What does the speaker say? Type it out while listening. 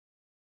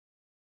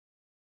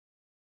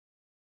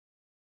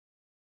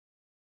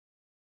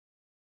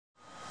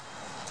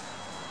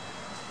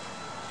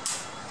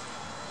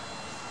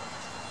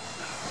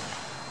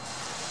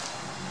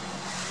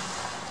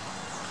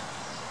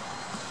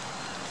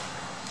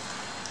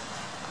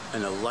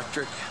an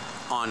electric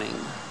awning.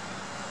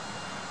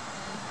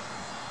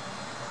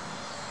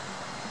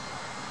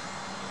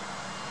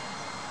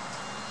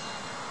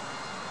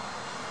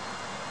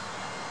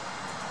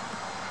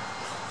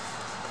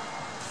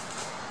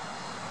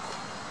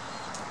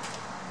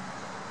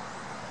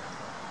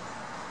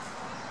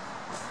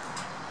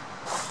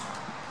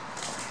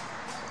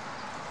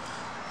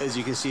 As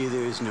you can see,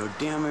 there's no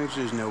damage,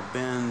 there's no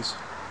bends.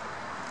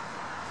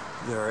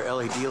 There are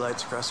LED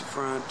lights across the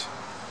front.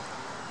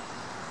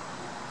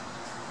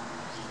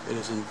 It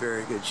is in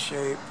very good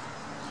shape.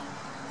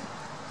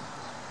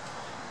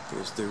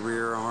 There's the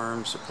rear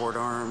arms, support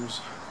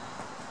arms.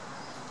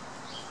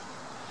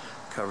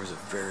 Covers a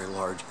very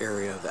large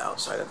area of the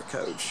outside of the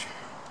coach.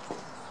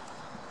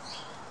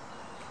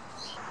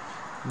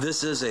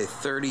 This is a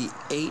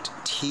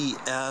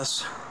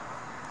 38TS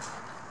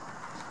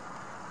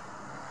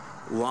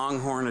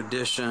Longhorn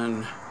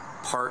Edition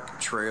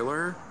park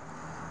trailer.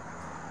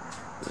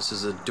 This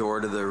is a door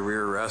to the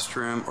rear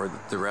restroom, or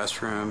the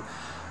restroom.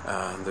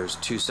 There's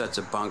two sets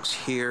of bunks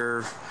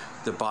here.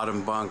 The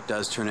bottom bunk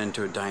does turn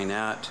into a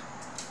dinette.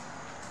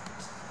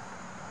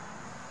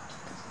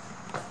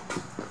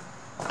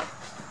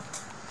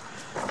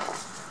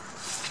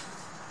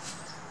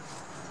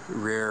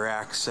 Rear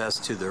access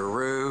to the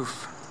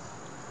roof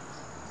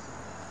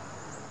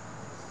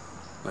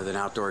with an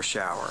outdoor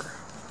shower.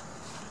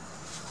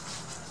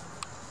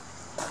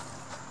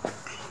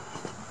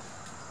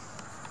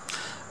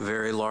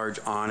 Very large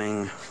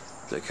awning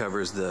that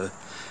covers the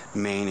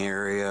main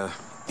area,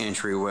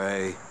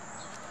 entryway.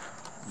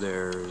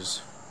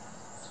 There's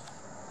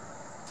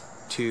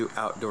two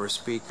outdoor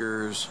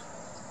speakers,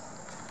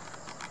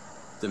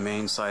 the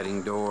main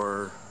sliding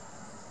door,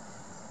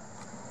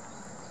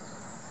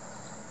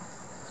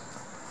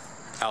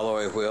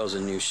 alloy wheels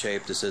in new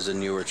shape. This is a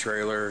newer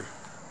trailer.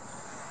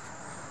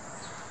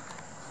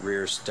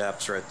 Rear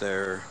steps right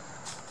there.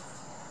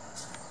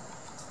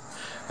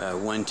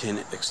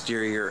 110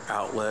 exterior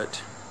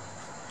outlet,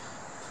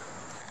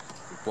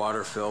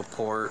 water fill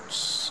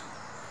ports,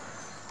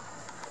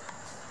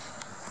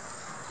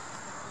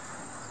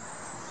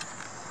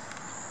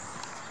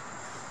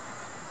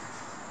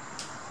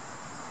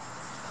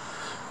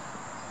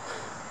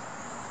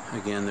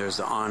 again there's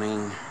the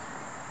awning.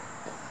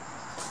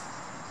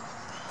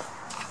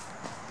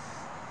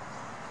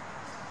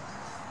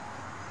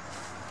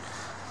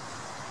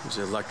 There's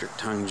the electric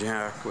tongue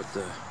jack with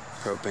the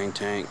propane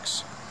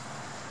tanks.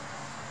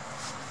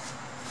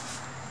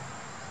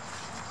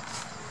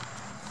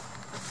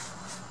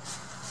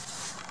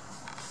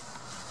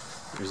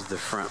 There's the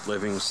front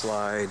living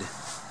slide.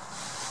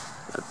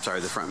 Sorry,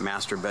 the front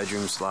master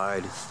bedroom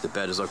slide. The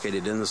bed is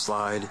located in the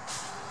slide.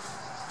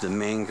 The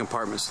main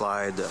compartment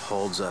slide that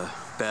holds a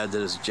bed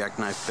that is a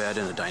jackknife bed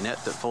and a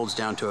dinette that folds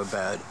down to a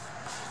bed.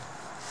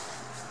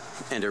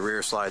 And a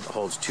rear slide that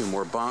holds two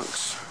more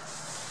bunks.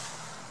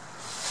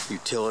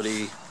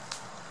 Utility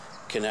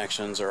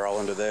connections are all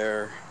under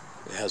there.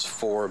 It has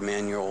 4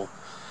 manual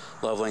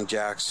leveling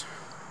jacks.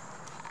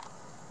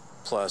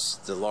 Plus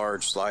the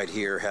large slide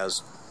here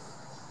has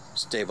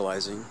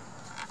stabilizing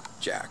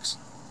jacks.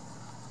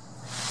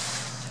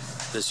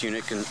 This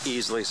unit can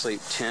easily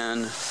sleep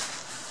 10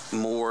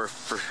 more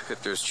if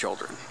there's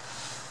children.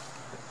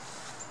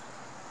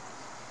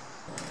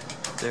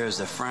 There's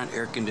the front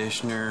air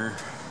conditioner.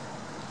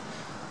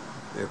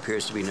 There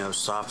appears to be no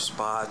soft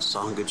spots. It's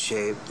all in good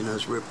shape. The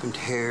nose rip and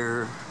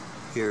tear.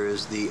 Here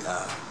is the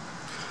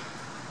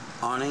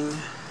awning.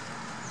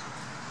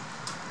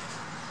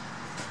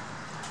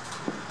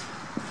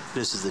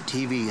 This is the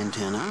TV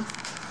antenna.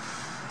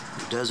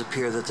 It does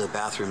appear that the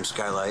bathroom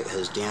skylight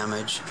has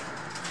damage.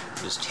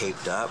 It is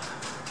taped up.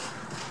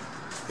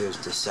 Here's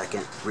the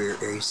second rear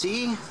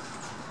AC.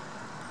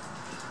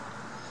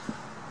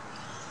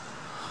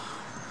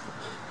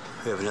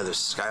 We have another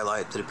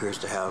skylight that appears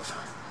to have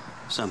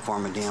some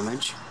form of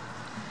damage.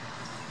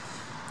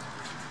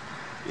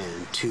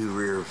 And 2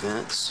 rear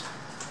vents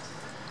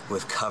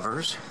with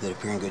covers that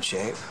appear in good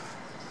shape.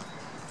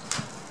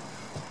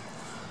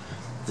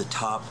 The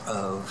top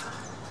of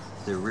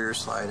the rear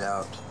slide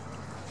out.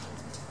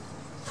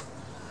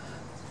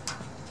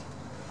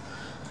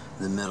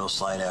 The middle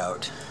slide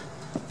out.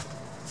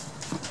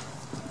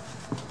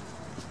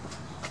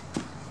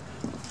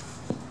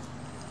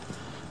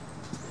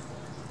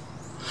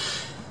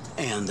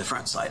 And the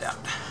front slide out.